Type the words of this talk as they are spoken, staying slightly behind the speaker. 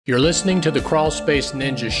You're listening to the Crawlspace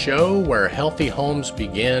Ninja Show, where healthy homes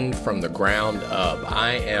begin from the ground up.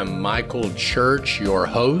 I am Michael Church, your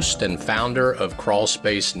host and founder of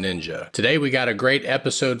Crawlspace Ninja. Today we got a great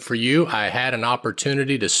episode for you. I had an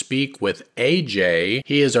opportunity to speak with AJ.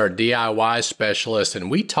 He is our DIY specialist, and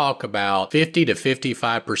we talk about 50 to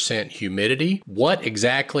 55% humidity. What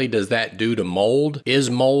exactly does that do to mold? Is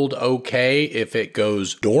mold okay if it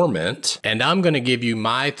goes dormant? And I'm going to give you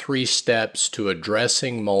my 3 steps to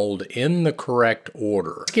addressing mold in the correct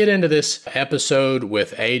order. Let's get into this episode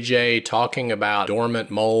with AJ talking about dormant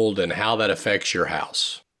mold and how that affects your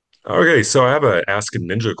house. Okay, so I have a Ask a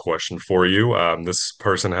Ninja question for you. This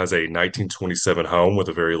person has a 1927 home with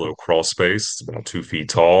a very low crawl space. It's about 2 feet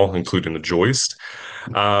tall, including the joist.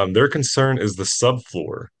 Their concern is the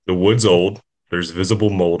subfloor. The wood's old, there's visible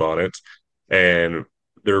mold on it, and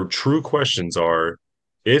their true questions are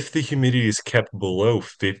if the humidity is kept below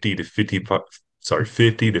 50 to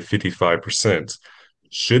 55%,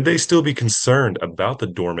 should they still be concerned about the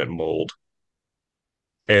dormant mold?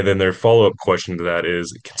 And then their follow-up question to that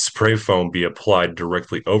is, can spray foam be applied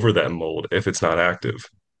directly over that mold if it's not active?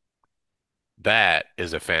 That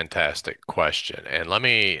is a fantastic question. And let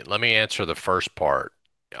me answer the first part.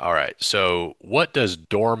 All right. So what does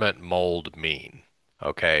dormant mold mean?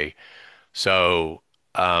 Okay. So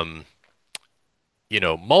um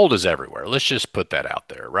mold is everywhere. Let's just put that out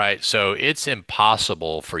there, right? So it's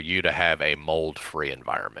impossible for you to have a mold-free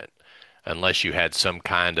environment unless you had some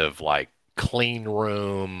kind of like clean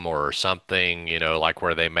room or something, like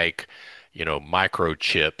where they make,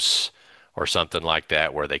 microchips or something like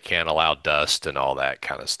that, where they can't allow dust and all that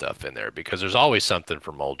kind of stuff in there because there's always something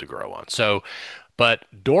for mold to grow on. So, but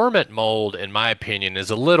dormant mold, in my opinion, is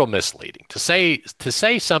a little misleading. To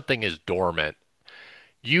say something is dormant,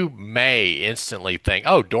 you may instantly think,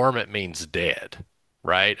 oh, dormant means dead,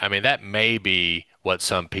 right? I mean, that may be what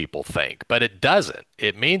some people think, but it doesn't.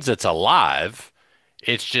 It means it's alive.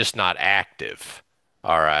 It's just not active.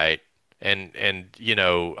 All right. And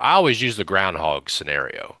I always use the groundhog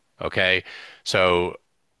scenario. Okay. So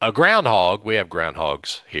a groundhog, we have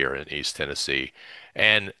groundhogs here in East Tennessee,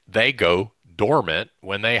 and they go dormant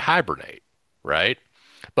when they hibernate, right?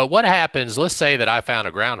 But what happens, let's say that I found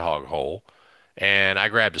a groundhog hole and I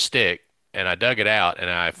grabbed a stick and I dug it out and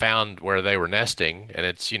I found where they were nesting and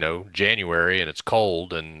it's, January and it's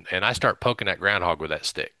cold and I start poking that groundhog with that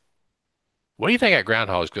stick. What do you think that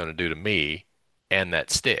groundhog is going to do to me and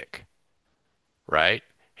that stick, right?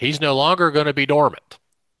 He's no longer going to be dormant.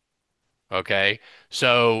 Okay.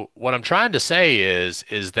 So what I'm trying to say is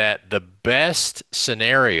that the best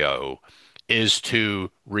scenario is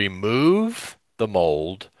to remove the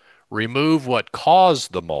mold, remove what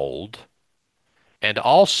caused the mold, and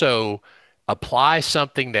also apply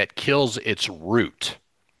something that kills its root.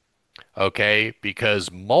 Okay,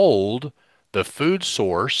 because mold, the food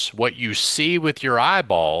source, what you see with your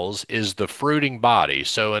eyeballs is the fruiting body.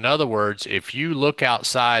 So, in other words, if you look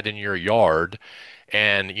outside in your yard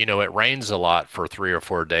and it rains a lot for 3 or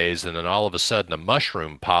 4 days, and then all of a sudden a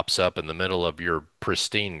mushroom pops up in the middle of your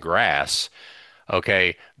pristine grass,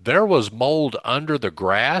 okay, there was mold under the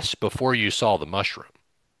grass before you saw the mushroom,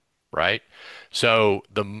 right? So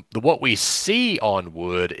the what we see on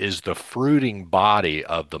wood is the fruiting body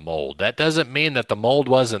of the mold. That doesn't mean that the mold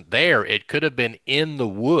wasn't there. It could have been in the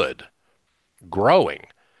wood growing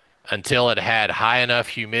until it had high enough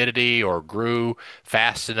humidity or grew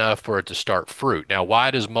fast enough for it to start fruit. Now,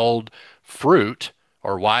 why does mold fruit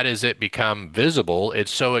or why does it become visible?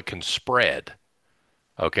 It's so it can spread.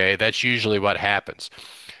 Okay, that's usually what happens.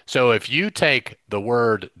 So if you take the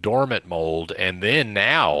word dormant mold and then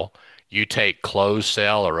now you take closed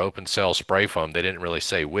cell or open cell spray foam, they didn't really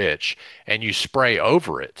say which, and you spray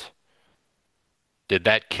over it, did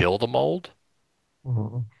that kill the mold?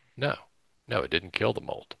 Mhm. No. No, it didn't kill the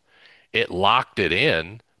mold. It locked it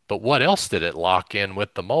in, but what else did it lock in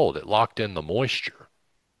with the mold? It locked in the moisture.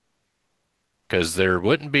 Because there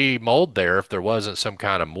wouldn't be mold there if there wasn't some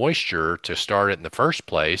kind of moisture to start it in the first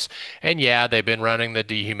place. And yeah, they've been running the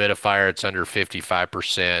dehumidifier. It's under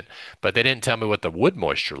 55%, but they didn't tell me what the wood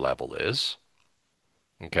moisture level is.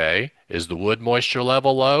 Okay. Is the wood moisture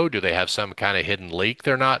level low? Do they have some kind of hidden leak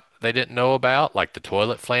they didn't know about? Like the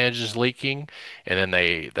toilet flange is leaking and then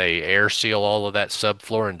they air seal all of that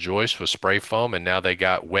subfloor and joist with spray foam and now they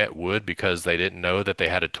got wet wood because they didn't know that they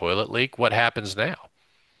had a toilet leak. What happens now?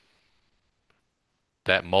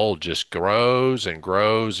 That mold just grows and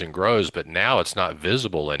grows and grows, but now it's not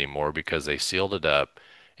visible anymore because they sealed it up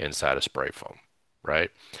inside a spray foam, right?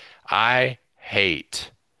 I hate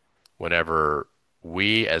whenever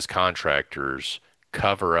we as contractors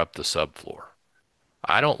cover up the subfloor.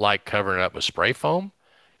 I don't like covering it up with spray foam.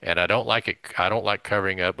 and I don't like it. I don't like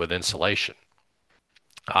covering up with insulation.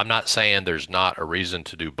 I'm not saying there's not a reason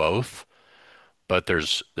to do both, but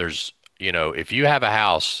if you have a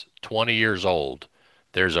house 20 years old,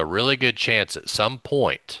 there's a really good chance at some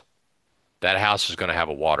point that house is going to have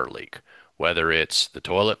a water leak, whether it's the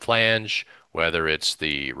toilet flange, whether it's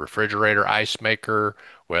the refrigerator ice maker,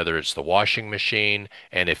 whether it's the washing machine.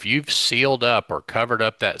 And if you've sealed up or covered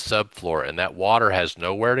up that subfloor and that water has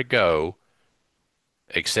nowhere to go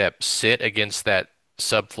except sit against that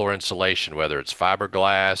subfloor insulation, whether it's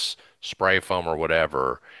fiberglass, spray foam, or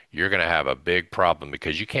whatever, you're going to have a big problem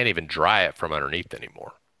because you can't even dry it from underneath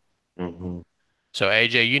anymore. Hmm. So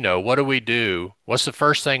AJ, what do we do? What's the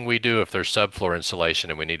first thing we do if there's subfloor insulation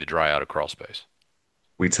and we need to dry out a crawl space?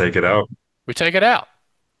 We take it out. We take it out.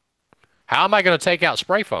 How am I going to take out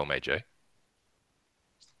spray foam, AJ?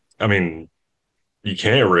 I mean, you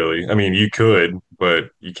can't really. I mean, you could,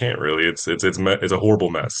 but you can't really. It's a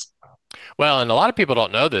horrible mess. Well, and a lot of people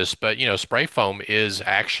don't know this, but spray foam is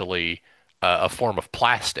actually a form of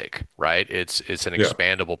plastic, right? It's an Yeah.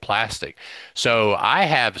 expandable plastic. So I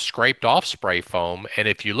have scraped off spray foam, and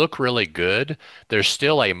if you look really good, there's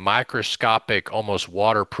still a microscopic, almost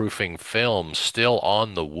waterproofing film still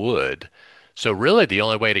on the wood. So really, the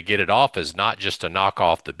only way to get it off is not just to knock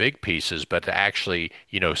off the big pieces, but to actually,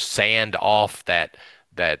 sand off that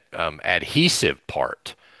adhesive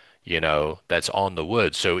part that's on the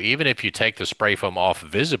wood. So even if you take the spray foam off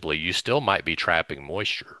visibly, you still might be trapping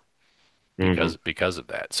moisture Hmm. because of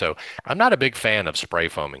that. So I'm not a big fan of spray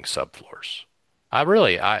foaming subfloors.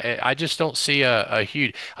 I just don't see a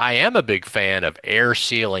huge. I am a big fan of air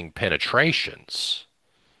sealing penetrations.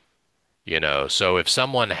 So if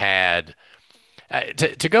someone had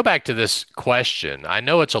to go back to this question, I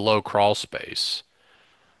know it's a low crawl space,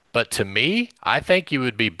 but to me, I think you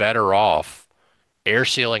would be better off air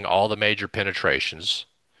sealing all the major penetrations.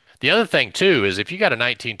 The other thing too is if you got a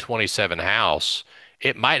 1927 house,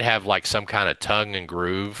 it might have like some kind of tongue and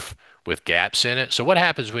groove with gaps in it. So what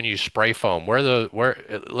happens when you spray foam? Where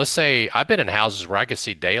let's say I've been in houses where I could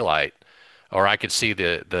see daylight or I could see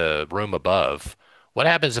the room above. What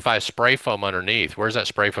happens if I spray foam underneath? Where's that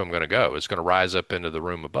spray foam going to go? It's going to rise up into the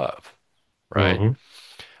room above, right?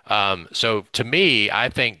 Hmm. So to me, I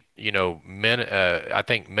think, I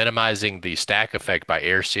think minimizing the stack effect by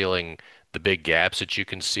air sealing the big gaps that you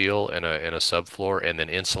can seal in a subfloor and then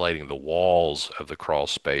insulating the walls of the crawl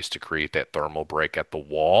space to create that thermal break at the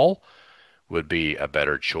wall would be a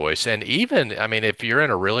better choice. And even, I mean, if you're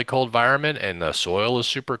in a really cold environment and the soil is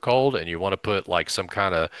super cold and you want to put like some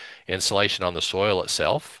kind of insulation on the soil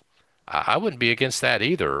itself, I wouldn't be against that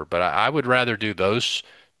either. But I would rather do those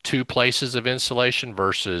two places of insulation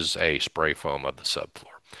versus a spray foam of the subfloor.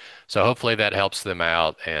 So hopefully that helps them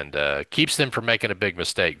out and keeps them from making a big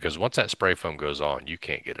mistake because once that spray foam goes on, you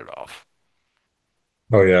can't get it off.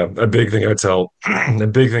 Oh yeah. A big thing I tell a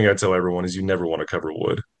big thing I tell everyone is you never want to cover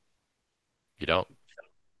wood. You don't.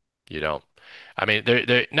 You don't. I mean,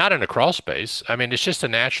 they're not in a crawl space. I mean, it's just a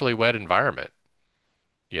naturally wet environment.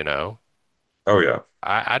 You know, Oh yeah.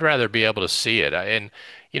 I'd rather be able to see it. And,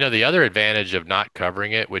 the other advantage of not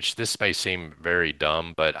covering it, which this may seem very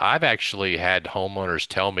dumb, but I've actually had homeowners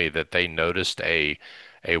tell me that they noticed a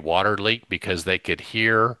water leak because they could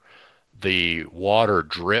hear the water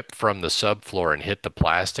drip from the subfloor and hit the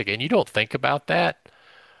plastic. And you don't think about that,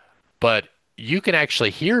 but you can actually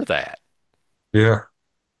hear that. Yeah.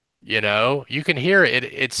 You can hear it.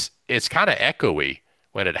 It's kind of echoey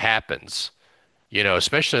when it happens,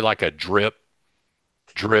 especially like a drip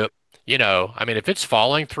drip. I mean, if it's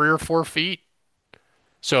falling 3 or 4 feet,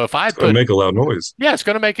 so if I It's had gonna put, make a loud noise. yeah, it's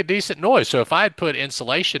going to make a decent noise. So if I had put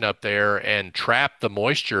insulation up there and trapped the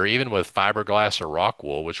moisture, even with fiberglass or rock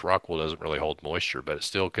wool, which rock wool doesn't really hold moisture, but it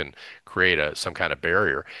still can create some kind of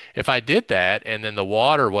barrier. If I did that and then the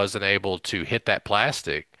water wasn't able to hit that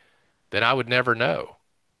plastic, then I would never know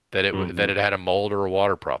that Hmm. it had a mold or a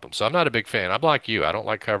water problem. So I'm not a big fan. I'm like you. I don't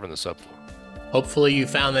like covering the subfloor. Hopefully, you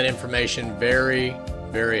found that information very,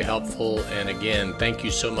 very helpful. And again, thank you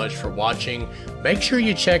so much for watching. Make sure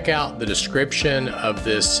you check out the description of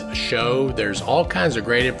this show. There's all kinds of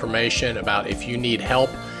great information about if you need help,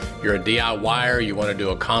 you're a DIYer, you want to do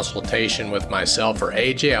a consultation with myself or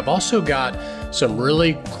AJ. I've also got some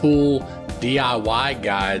really cool DIY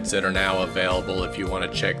guides that are now available if you want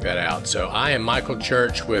to check that out. So I am Michael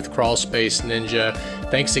Church with Crawl Space Ninja.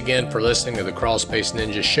 Thanks again for listening to the Crawl Space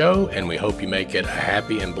Ninja show, and we hope you make it a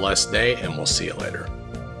happy and blessed day, and we'll see you later.